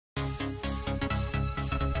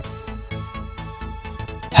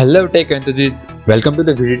Hello take enthusiast, welcome to the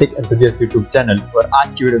video take enthusiast YouTube channel. और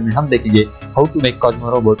आज की video में हम देखेंगे how to make Cosmo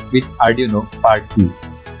robot with Arduino part 2।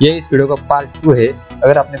 ये इस वीडियो का पार्ट 2 है।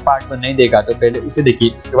 अगर आपने पार्ट 1 नहीं देखा तो पहले उसे देखिए,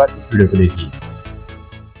 उसके बाद इस वीडियो को देखिए।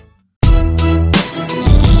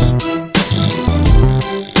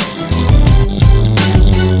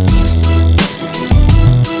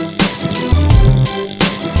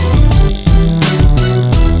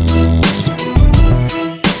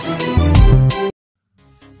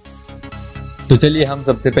 तो चलिए हम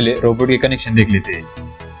सबसे पहले रोबोट के कनेक्शन देख लेते हैं।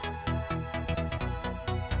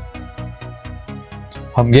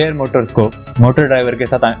 हम गियर मोटर्स को मोटर ड्राइवर के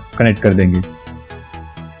साथ कनेक्ट कर देंगे।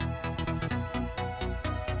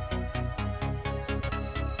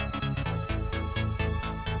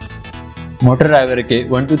 मोटर ड्राइवर के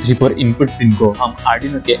 1 2 3 4 इनपुट पिन को हम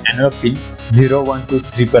आर्डिनो के एनालॉग पिन 0 1 2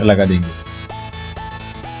 3 पर लगा देंगे।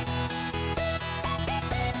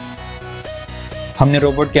 हमने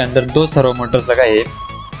रोबोट के अंदर 2 सर्वो मोटर्स लगाए हैं।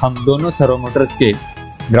 हम दोनों सर्वो मोटर्स के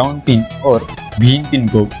ग्राउंड पिन और वीन पिन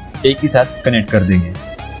को एक ही साथ कनेक्ट कर देंगे।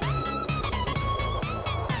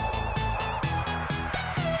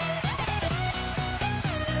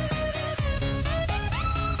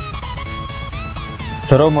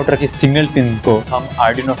 सर्वो मोटर के सिग्नल पिन को हम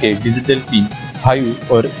आर्डिनो के डिजिटल पिन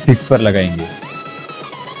 5 और 6 पर लगाएंगे।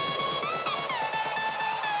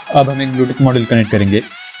 अब हम एक ब्लूटूथ मॉड्यूल कनेक्ट करेंगे।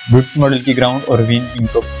 ब्लूटूथ मॉड्यूल की ग्राउंड और वीन पिन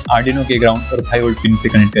को आर्डिनो के ग्राउंड और 5 वोल्ट पिन से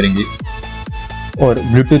कनेक्ट करेंगे और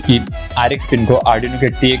ब्लूटूथ की RX पिन को आर्डिनो के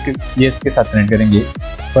TX के साथ कनेक्ट करेंगे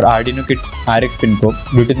और आर्डिनो के RX पिन को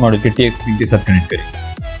ब्लूटूथ मॉड्यूल के TX पिन के साथ कनेक्ट करेंगे।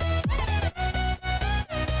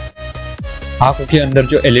 आंखों के अंदर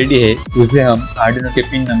जो LED है उसे हम आर्डिनो के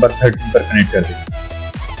पिन नंबर 13 पर कनेक्ट कर देंगे।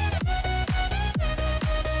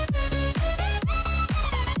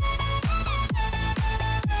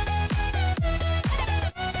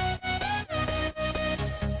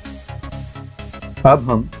 अब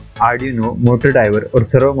हम आर्डिनो मोटर ड्राइवर और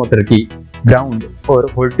सर्वो मोटर की ग्राउंड और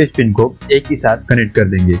वोल्टेज पिन को एक ही साथ कनेक्ट कर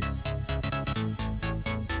देंगे।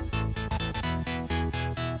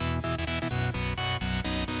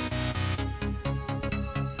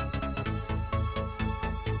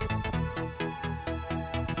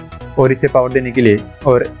 और इसे पावर देने के लिए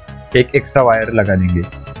और एक एक्स्ट्रा वायर लगा देंगे।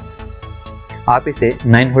 आप इसे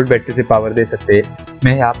 9 वोल्ट बैटरी से पावर दे सकते हैं।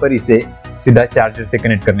 मैं यहाँ पर इसे सीधा चार्जर से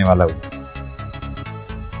कनेक्ट करने वाला हूँ।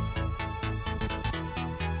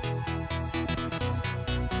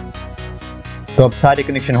 तो अब सारे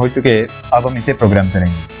कनेक्शन हो चुके हैं। अब हम इसे प्रोग्राम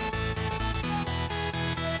करेंगे।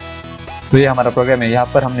 तो ये हमारा प्रोग्राम है। यहाँ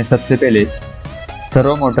पर हमने सबसे पहले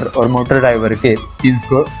सर्वो मोटर और मोटर ड्राइवर के पिन्स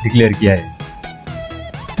को डिक्लेयर किया है।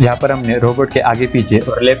 यहाँ पर हमने रोबोट के आगे पीछे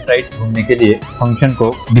और लेफ्ट राइट घूमने के लिए फंक्शन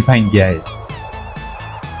को डिफाइन किया है।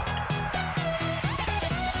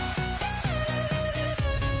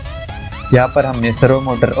 यहाँ पर हमने सर्वो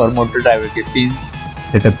मोटर और मोटर ड्राइवर के पिन्स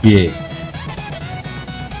सेटअप किए हैं।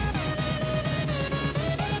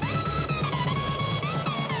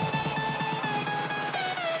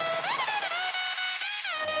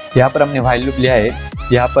 यहाँ पर हमने व्हाइल लूप लिया है।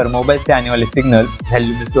 यहाँ पर मोबाइल से आने वाले सिग्नल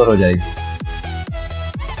वैल्यू में स्टोर हो जाएगी।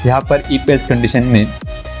 यहाँ पर if else कंडीशन में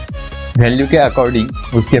वैल्यू के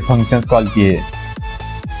अकॉर्डिंग उसके फंक्शंस कॉल किए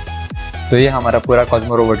हैं। तो ये हमारा पूरा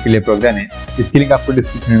कॉस्मो रोबोट के लिए प्रोग्राम है। इसकी लिंक आपको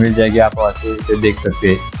डिस्क्रिप्शन में मिल जाएगी, आप वहाँ से इसे देख सकते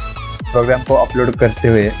हैं। प्रोग्राम को अपलोड करते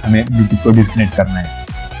हुए हमें ब्लूटूथ को डिस्कनेक्ट करना है।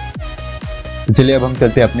 तो चलिए अब हम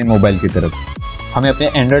चलते हैं अपने मोबाइल की तरफ। हमें अपने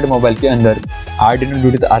एंड्रॉइड मोबाइल के अंदर आर्डिनो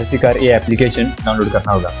ब्लूटूथ RC कार ये एप्लीकेशन डाउनलोड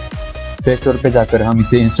करना होगा। प्ले स्टोर पे जाकर हम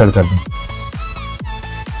इसे इंस्टॉल कर देंगे।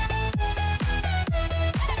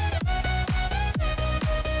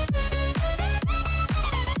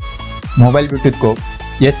 मोबाइल ब्लूटूथ को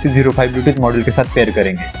HC05 ब्लूटूथ मॉड्यूल के साथ पेयर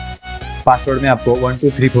करेंगे। पासवर्ड में आपको 1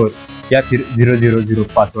 2 3 4 या फिर 000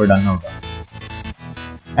 पासवर्ड डालना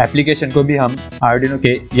होगा। एप्लीकेशन को भी हम आर्डिनो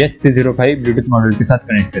के HC05 ब्लूटूथ मॉड्यूल के साथ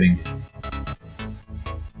कनेक्ट करेंगे।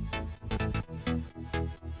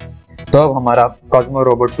 तो अब हमारा कॉस्मो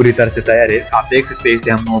रोबोट पूरी तरह से तैयार है। आप देख सकते हैं,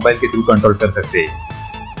 इसे हम मोबाइल के थ्रू कंट्रोल कर सकते हैं।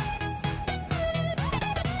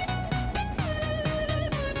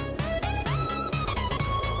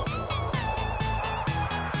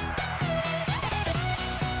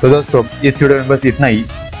 तो दोस्तों इस वीडियो में बस इतना ही।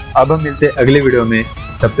 अब हम मिलते हैं अगले वीडियो में।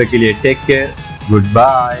 तब तक के लिए टेक केयर, गुड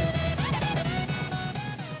बाय।